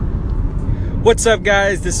What's up,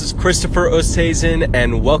 guys? This is Christopher Oosthuizen,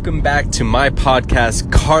 and welcome back to my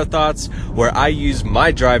podcast, Car Thoughts, where I use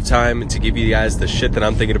my drive time to give you guys the shit that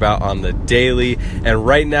I'm thinking about on the daily. And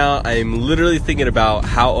right now, I'm literally thinking about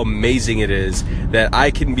how amazing it is that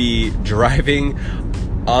I can be driving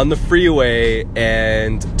on the freeway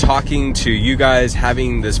and talking to you guys,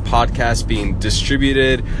 having this podcast being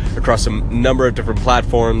distributed across a number of different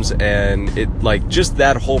platforms, and it, like, just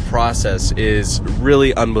that whole process is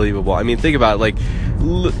really unbelievable. I mean, think about it,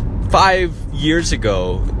 5 years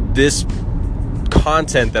ago, this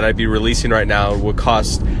content that I'd be releasing right now would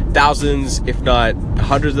cost thousands, if not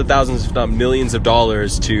hundreds of thousands, if not millions of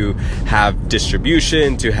dollars to have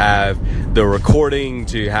distribution, to have the recording,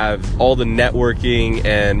 to have all the networking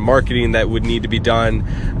and marketing that would need to be done.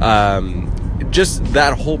 Just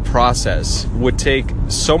that whole process would take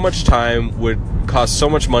so much time, would cost so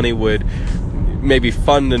much money, would maybe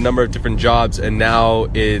fund a number of different jobs, and now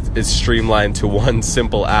it's streamlined to one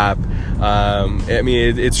simple app. I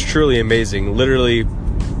mean, it's truly amazing. Literally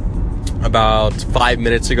about 5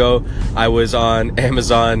 minutes ago, I was on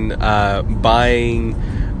Amazon buying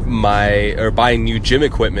new gym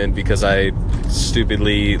equipment because I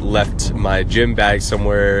stupidly left my gym bag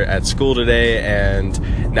somewhere at school today, and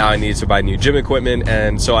now I need to buy new gym equipment.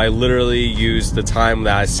 And so I literally used the time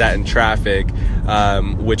that I sat in traffic,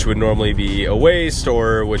 which would normally be a waste,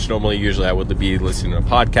 or which usually I would be listening to a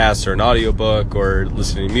podcast or an audiobook or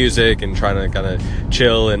listening to music and trying to kind of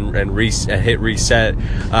chill and hit reset.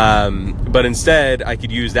 But instead, I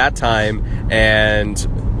could use that time and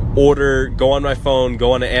go on my phone,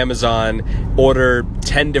 go on to Amazon, order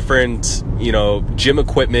 10 different, gym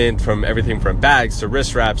equipment, from everything from bags to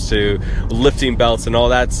wrist wraps to lifting belts and all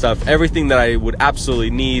that stuff. Everything that I would absolutely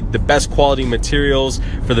need, the best quality materials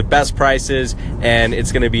for the best prices, and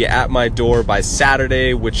it's going to be at my door by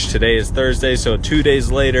Saturday, which today is Thursday, so 2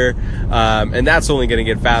 days later, and that's only going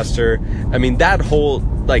to get faster. I mean, that whole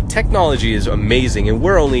technology is amazing, and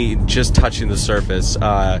we're only just touching the surface.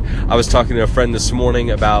 I was talking to a friend this morning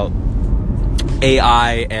about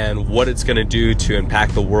AI and what it's going to do to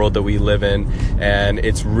impact the world that we live in, and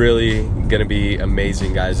it's really going to be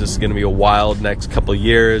amazing, guys. This is going to be a wild next couple of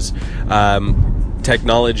years.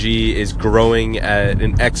 Technology is growing at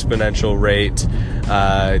an exponential rate.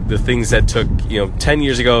 The things that took 10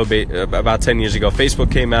 years ago, about 10 years ago,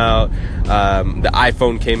 Facebook came out, the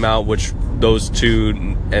iPhone came out, which those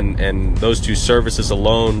two services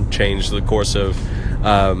alone changed the course of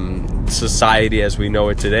society as we know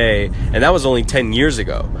it today, and that was only 10 years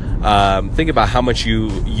ago. Think about how much you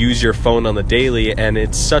use your phone on the daily, and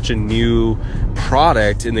it's such a new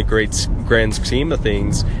product in the grand scheme of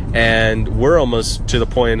things, and we're almost to the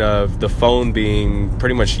point of the phone being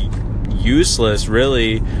pretty much useless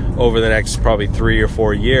really over the next probably 3 or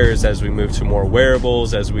 4 years, as we move to more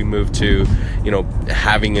wearables, as we move to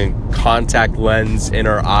having a contact lens in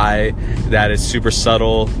our eye that is super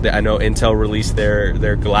subtle. I know Intel released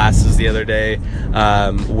their glasses the other day,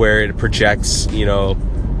 where it projects,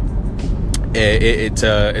 it's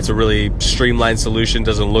a really streamlined solution.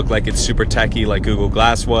 Doesn't look like it's super techy like Google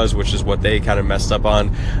Glass was, which is what they kind of messed up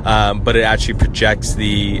on, but it actually projects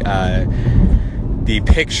the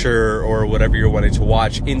picture or whatever you're wanting to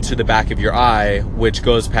watch into the back of your eye, which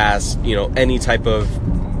goes past any type of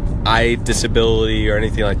eye disability or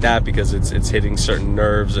anything like that, because it's hitting certain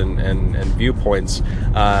nerves and viewpoints.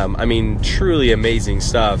 I mean, truly amazing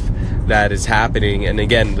stuff that is happening. And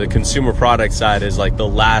again, the consumer product side is like the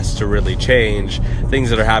last to really change. Things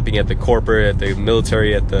that are happening at the corporate, at the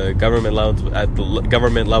military, at the government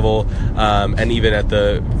level, and even at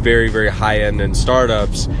the very, very high end in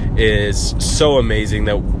startups is so amazing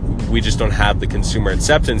that we just don't have the consumer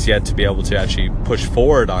acceptance yet to be able to actually push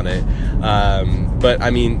forward on it. But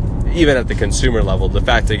I mean, even at the consumer level, the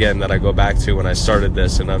fact again that I go back to when I started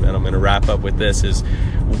this, and I'm going to wrap up with this, is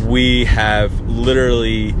we have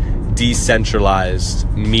literally decentralized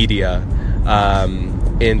media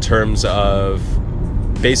in terms of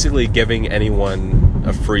basically giving anyone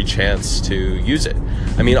a free chance to use it.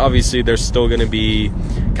 I mean, obviously there's still going to be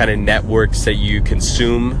kind of networks that you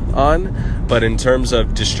consume on, but in terms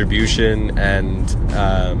of distribution and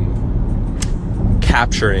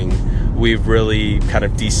capturing, we've really kind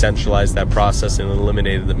of decentralized that process and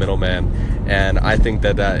eliminated the middleman. And I think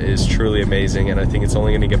that is truly amazing, and I think it's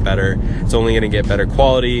only going to get better. It's only going to get better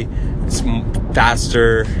quality, it's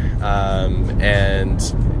faster, and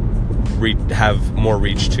have more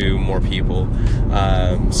reach to more people.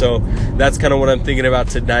 So that's kind of what I'm thinking about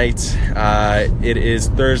tonight. It is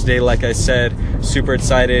Thursday, like I said. Super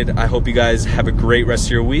excited. I hope you guys have a great rest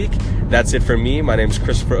of your week. That's it for me. My name is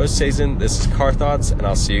Christopher Oosthuizen. This is Car Thoughts, and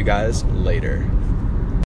I'll see you guys later.